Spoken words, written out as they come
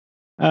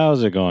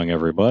How's it going,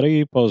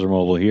 everybody?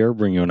 Pozermobil here,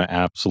 bringing you an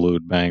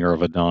absolute banger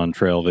of a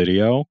Dawntrail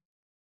video.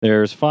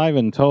 There's 5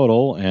 in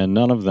total, and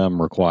none of them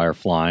require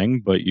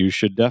flying, but you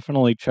should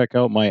definitely check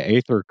out my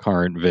Aether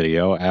Current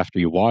video after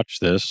you watch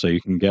this so you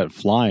can get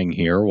flying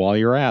here while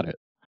you're at it.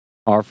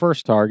 Our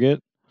first target,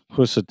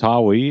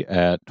 Hhusatahwi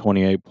at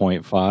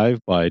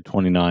 28.5 by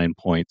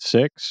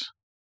 29.6.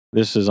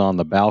 This is on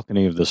the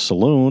balcony of the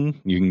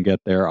saloon. You can get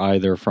there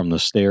either from the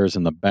stairs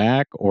in the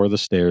back or the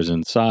stairs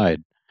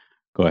inside.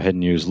 Go ahead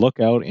and use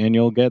Lookout and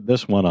you'll get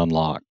this one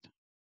unlocked.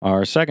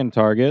 Our second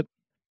target,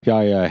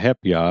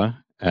 Pyaayehe'pya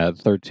at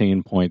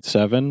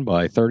 13.7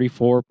 by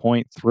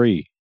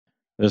 34.3.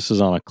 This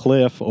is on a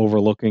cliff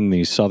overlooking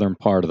the southern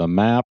part of the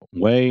map,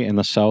 way in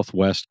the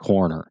southwest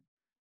corner.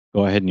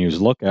 Go ahead and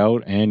use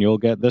Lookout and you'll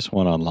get this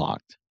one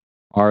unlocked.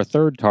 Our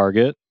third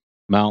target,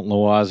 Mount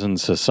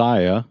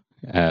Loazenasaya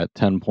at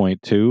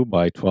 10.2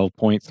 by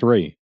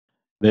 12.3.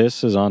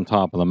 This is on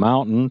top of the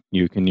mountain.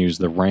 You can use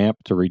the ramp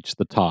to reach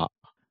the top.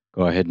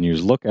 Go ahead and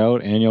use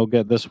Lookout and you'll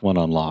get this one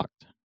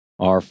unlocked.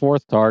 Our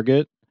fourth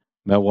target,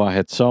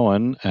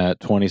 Mehwahhetsoan at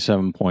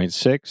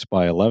 27.6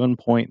 by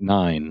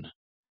 11.9.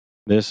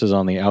 This is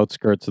on the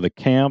outskirts of the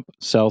camp,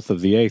 south of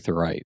the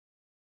Aetheryte.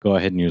 Go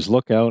ahead and use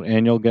Lookout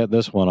and you'll get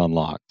this one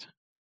unlocked.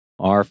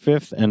 Our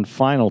fifth and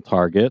final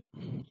target,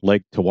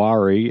 Lake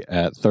Toari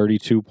at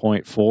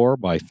 32.4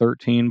 by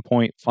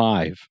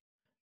 13.5.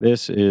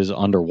 This is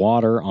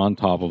underwater on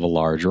top of a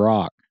large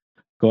rock.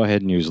 Go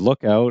ahead and use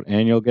Lookout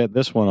and you'll get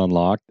this one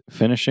unlocked,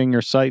 finishing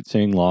your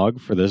sightseeing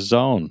log for this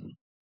zone.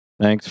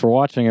 Thanks for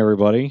watching,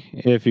 everybody.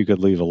 If you could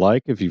leave a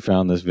like if you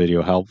found this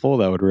video helpful,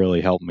 that would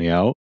really help me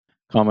out.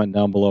 Comment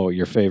down below what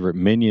your favorite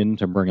minion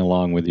to bring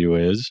along with you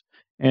is,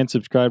 and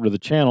subscribe to the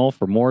channel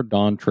for more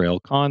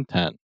Dawntrail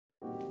content.